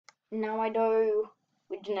Now I know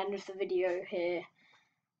we didn't end of the video here,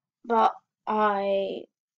 but I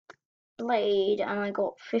played and I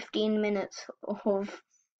got 15 minutes of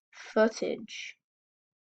footage.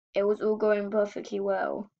 It was all going perfectly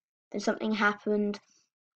well. Then something happened,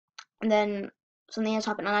 and then something else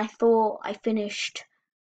happened, and I thought I finished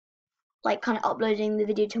like kind of uploading the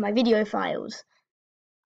video to my video files,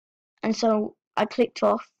 and so I clicked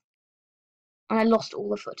off and I lost all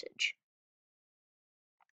the footage.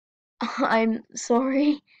 I'm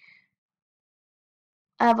sorry.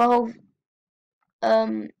 I have a whole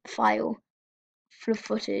file full of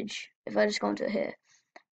footage if I just go into it here.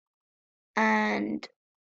 And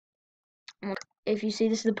if you see,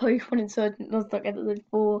 this is the Pokemon Insurgence Nuzlocke episode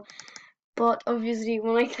 4. But obviously,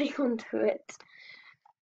 when I click onto it,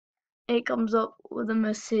 it comes up with a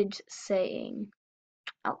message saying,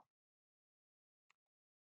 "Oh,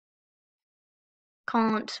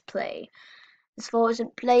 can't play. This file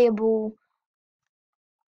isn't playable."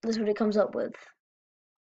 That's what it comes up with,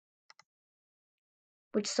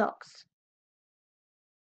 which sucks.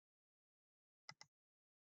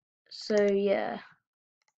 So yeah,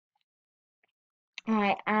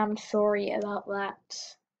 I am sorry about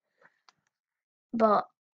that, but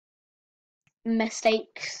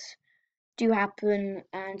mistakes do happen,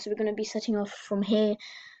 and so we're going to be setting off from here.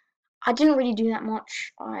 I didn't really do that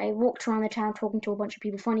much. I walked around the town talking to a bunch of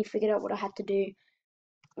people, finally figured out what I had to do,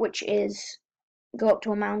 which is go up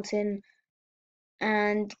to a mountain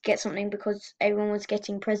and get something because everyone was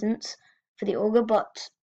getting presents for the augur, but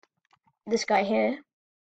this guy here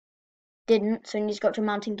didn't, so he needs to go up to a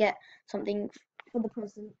mountain and get something for the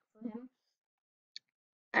present for him.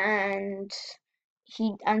 And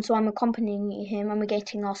so I'm accompanying him, and we're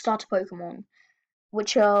getting our starter Pokemon,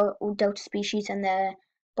 which are all Delta species, and they're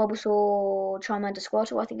Bulbasaur, Charmander,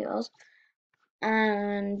 Squirtle, I think it was,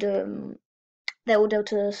 and they're all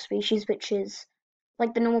Delta species, which is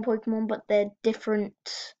like the normal Pokemon, but they're different.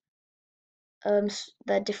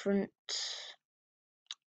 They're different.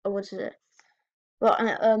 What is it? Well,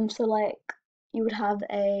 so like you would have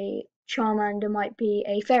a Charmander might be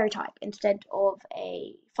a Fairy type instead of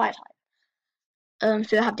a Fire type.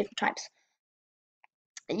 So they have different types.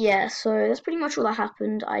 Yeah, so that's pretty much all that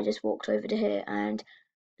happened. I just walked over to here and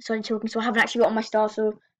started talking. So I haven't actually gotten my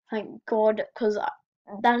starter, thank God, because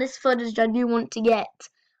that is footage I do want to get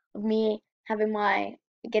of me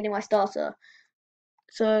getting my starter.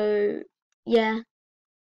 So yeah,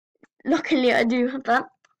 luckily I do have that.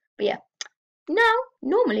 But yeah, now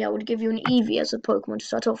normally I would give you an Eevee as a Pokemon to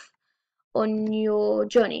start off on your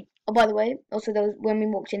journey. Oh, by the way, also when we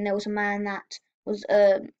walked in, there was a man that was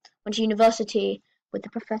went to university with the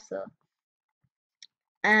professor,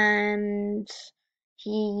 and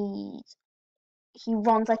he he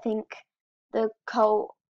runs, I think, the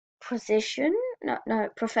cult precision. No,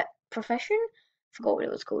 profession. Forgot what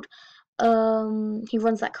it was called. He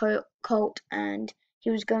runs that cult, and he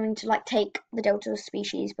was going to like take the Delta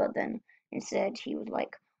species, but then instead he was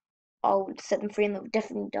like, "I'll set them free and they'll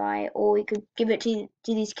definitely die," or he could give it to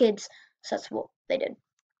these kids. So that's what they did.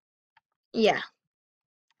 Yeah.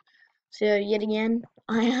 So yet again,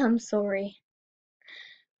 I am sorry,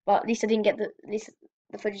 but at least I didn't get at least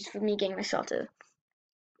the footage for me getting my starter.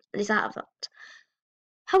 At least I have that.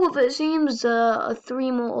 However, it seems there are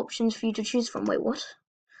 3 more options for you to choose from. Wait, what?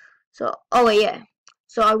 So, oh wait, yeah.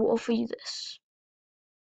 So I will offer you this.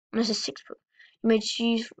 And this is 6. You may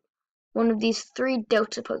choose one of these 3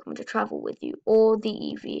 Delta Pokemon to travel with you, or the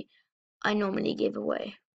Eevee I normally give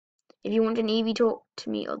away. If you want an Eevee, talk to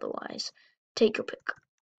me otherwise. Take your pick.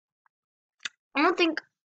 I don't think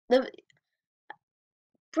the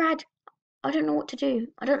Brad. I don't know what to do.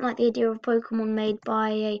 I don't like the idea of Pokemon made by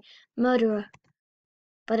a murderer,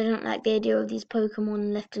 but I don't like the idea of these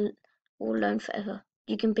Pokemon left all alone forever.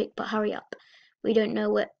 You can pick, but hurry up. We don't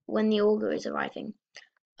know when the augur is arriving.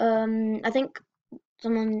 I think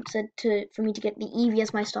someone said for me to get the Eevee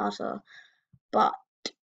as my starter, but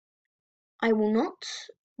I will not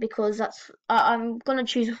because I'm gonna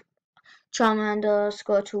choose Charmander,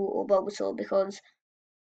 Squirtle, or Bulbasaur because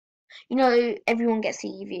everyone gets the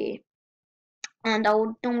Eevee, and I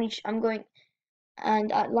would normally I'm going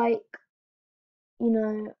and I like you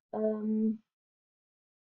know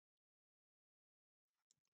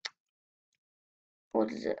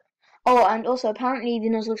what is it? Oh, and also apparently the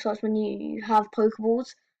Nuzlocke starts when you have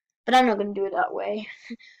Pokeballs, but I'm not going to do it that way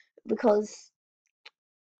because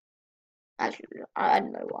actually I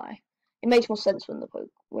don't know why. It makes more sense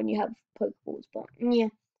when you have Pokeballs, but yeah.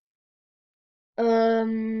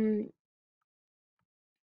 Um,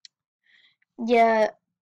 yeah,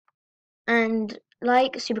 and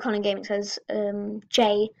like Super Colin Gaming says,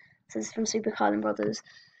 Jay says from Super Colin Brothers,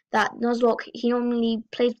 that Nuzlocke, he normally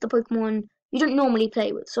plays with the Pokemon you don't normally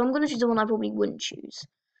play with. So I'm going to choose the one I probably wouldn't choose.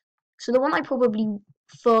 So the one I probably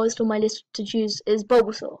first on my list to choose is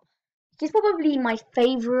Bulbasaur. He's probably my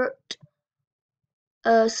favourite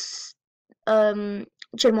Digimon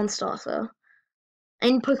starter.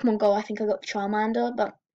 In Pokemon Go, I think I got Charmander,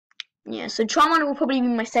 but yeah, so Charmander will probably be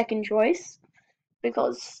my second choice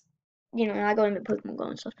because, you know, I got him at Pokemon Go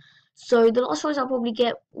and stuff. So the last choice I'll probably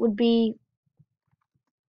get would be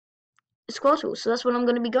Squirtle, so that's what I'm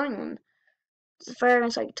going to be going on. It's a Fire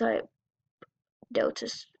and Psychic type, Delta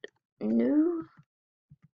New.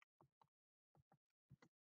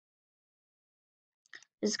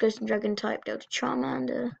 This is Ghost and Dragon type, Delta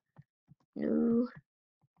Charmander, New.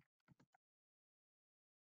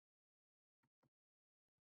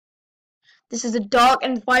 This is a dark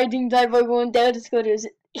and fighting type Pokemon, Delta Squirtle.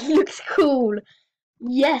 He looks cool.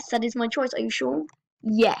 Yes, that is my choice. Are you sure?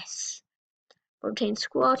 Yes. Obtain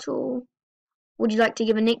Squirtle. Would you like to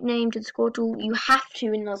give a nickname to the Squirtle? You have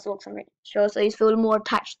to in Nuzlocke, I'm sure, so you feel more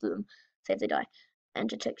attached to them. Say if they die.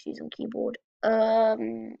 Enter text using keyboard.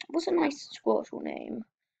 What's a nice Squirtle name?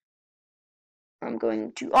 I'm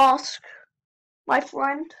going to ask my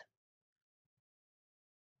friend.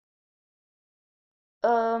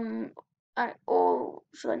 Or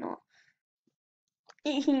should I not?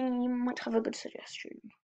 He might have a good suggestion.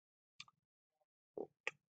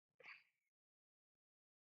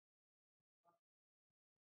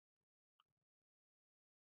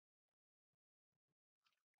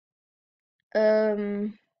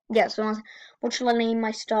 Yeah, so what shall I name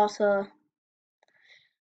my starter?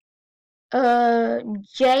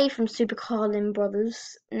 Jay from Super Carlin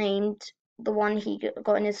Brothers named the one he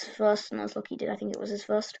got in his first Nuzlocke he did. I think it was his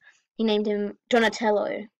first. He named him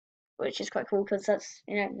Donatello, which is quite cool because that's,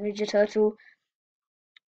 you know, Ninja Turtle.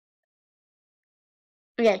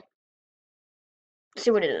 Okay,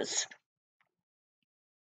 see what it is.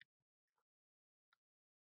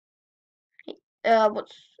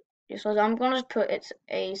 What's so I'm gonna put it's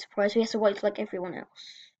a surprise. He has to wait like everyone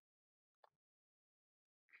else.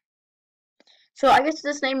 So I guess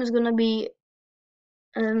this name is gonna be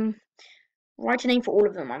write a name for all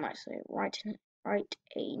of them. I might say write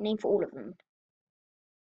a name for all of them.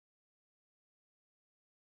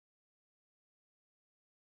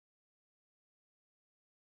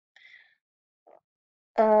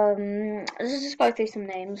 Let's just go through some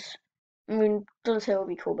names. I mean, Donatello would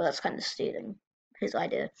be cool, but that's kind of stealing his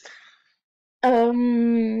idea.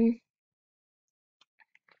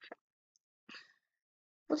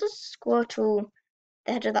 What's a Squirtle?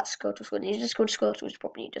 The head of that Squirtle squad. He's just called Squirtle. It's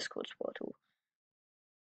probably just called Squirtle.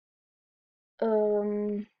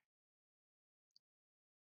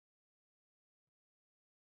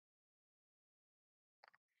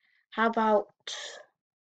 How about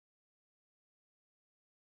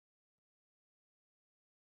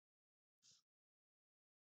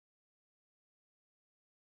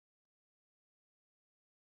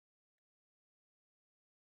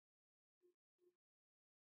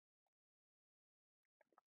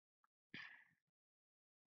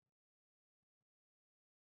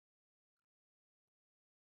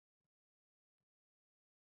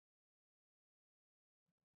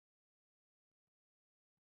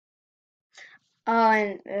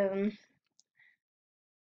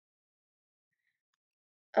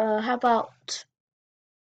uh, how about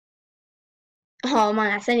oh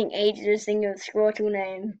man, I'm spending ages just thinking of the Squirtle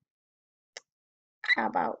name. How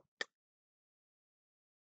about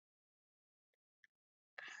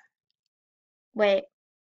wait?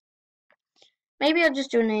 Maybe I'll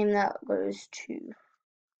just do a name that goes to.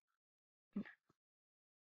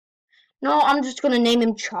 No, I'm just gonna name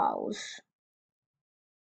him Charles.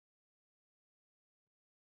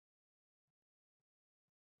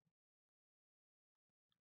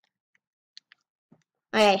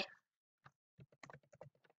 Okay.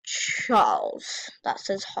 Charles. That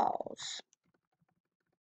says Halls.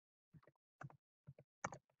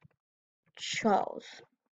 Charles.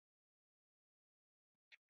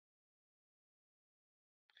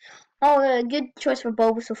 Oh, a good choice for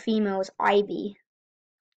Bulbasaur female is Ivy.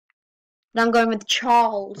 But I'm going with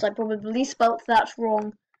Charles. I probably spelt that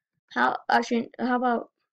wrong. How about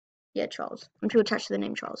yeah, Charles. I'm too attached to the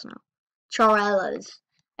name Charles now. Charellas.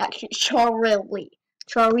 Actually,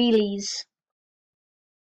 Charelies.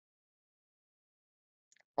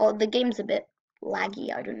 Oh, the game's a bit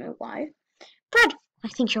laggy. I don't know why. Brad, I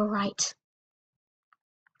think you're right.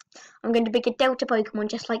 I'm going to pick a Delta Pokemon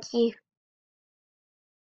just like you.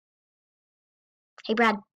 Hey,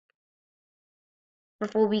 Brad.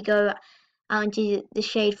 Before we go out into the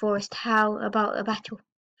Shade Forest, how about a battle?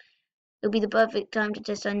 it'll be the perfect time to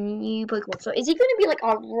test a new Pokemon. So is he going to be like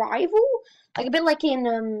our rival? Like a bit like in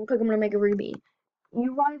Pokemon Omega Ruby.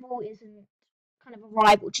 Your rival isn't kind of a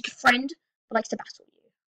rival, just a friend who likes to battle you.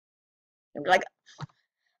 It'll be like,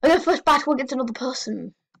 the first battle against another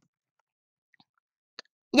person.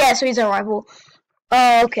 Yeah, so he's a rival.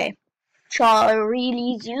 Okay.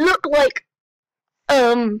 Charlies, you look like,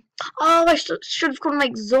 oh, I should have called him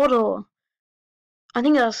like Zordor. I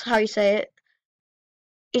think that's how you say it.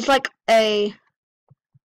 It's like a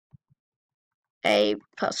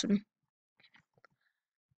person.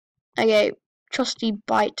 Okay, trusty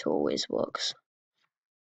bite always works.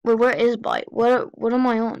 Wait, where is bite? What am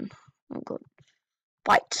I on? Oh god.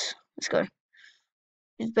 Bite. Let's go.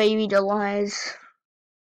 His baby delies.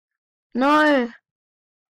 No!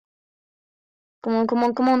 Come on, come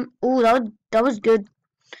on, come on. Ooh, that was good.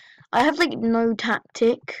 I have like no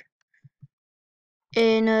tactic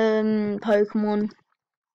in Pokemon,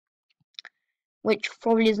 which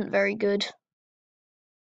probably isn't very good.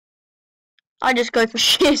 I just go for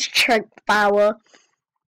sheer strength power.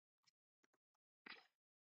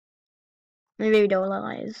 Maybe don't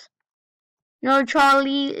lies. No,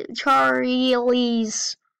 Charlie's.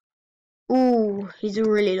 Ooh, he's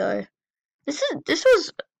really low. This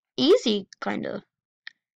was easy, kinda.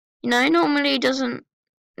 You know, normally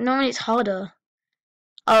it's harder.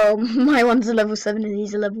 Oh, my one's a level 7 and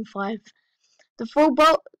he's a level 5. The full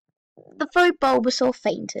Bulbasaur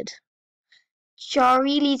fainted.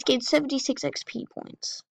 Charlie's gained 76 XP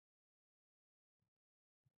points.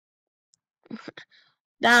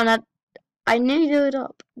 Damn, I nearly blew it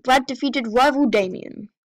up. Brad defeated rival Damien.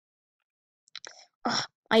 Ugh,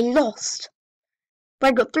 I lost.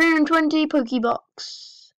 Brad got 320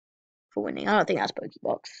 Pokebucks for winning. I don't think that's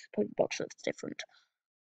Pokebucks. Pokebucks looks different.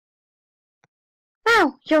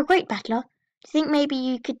 Wow, you're a great battler. Do you think maybe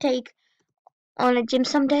you could take on a gym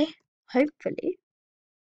someday? Hopefully.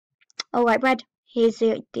 Alright, Brad, here's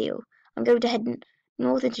the deal. I'm going to head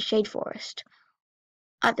north into Shade Forest.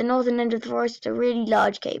 At the northern end of the forest, a really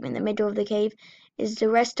large cave. In the middle of the cave is the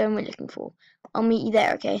rest stone we're looking for. I'll meet you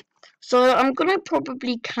there, okay? So I'm gonna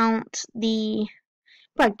probably count the...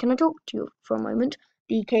 Brad, can I talk to you for a moment?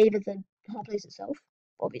 The cave is the whole place itself,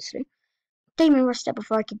 obviously. Damien rushed out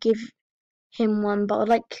before I could give him one, but I'd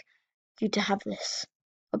like you to have this.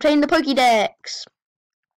 Obtain the Pokédex!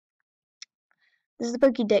 This is the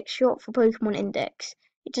Pokédex, short for Pokemon Index.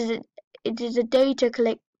 It is a data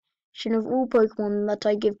collection of all Pokemon that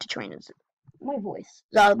I give to trainers. My voice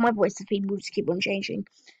is people just keep on changing.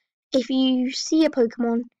 If you see a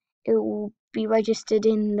Pokemon, it will be registered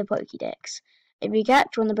in the Pokédex. If you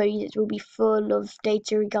catch one, the Pokédex will be full of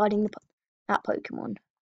data regarding that Pokemon.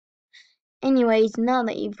 Anyways, now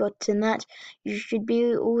that you've gotten that, you should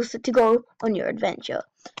be all set to go on your adventure.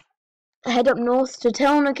 Head up north to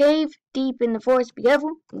Telna Cave, deep in the forest. Be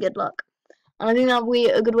careful and good luck. And I think that will be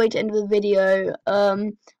a good way to end the video.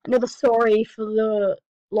 Another sorry for the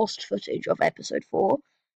lost footage of episode 4.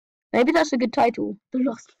 Maybe that's a good title. The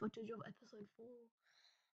lost footage of episode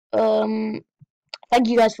 4. Thank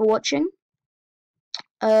you guys for watching.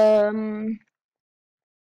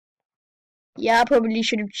 Yeah, I probably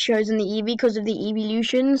should have chosen the Eevee because of the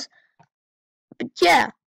evolutions. But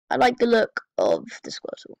yeah, I like the look of the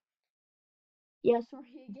Squirtle. Yeah,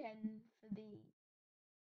 sorry again for the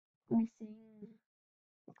missing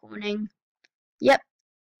recording. Yep,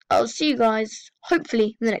 I'll see you guys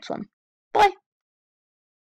hopefully in the next one. Bye.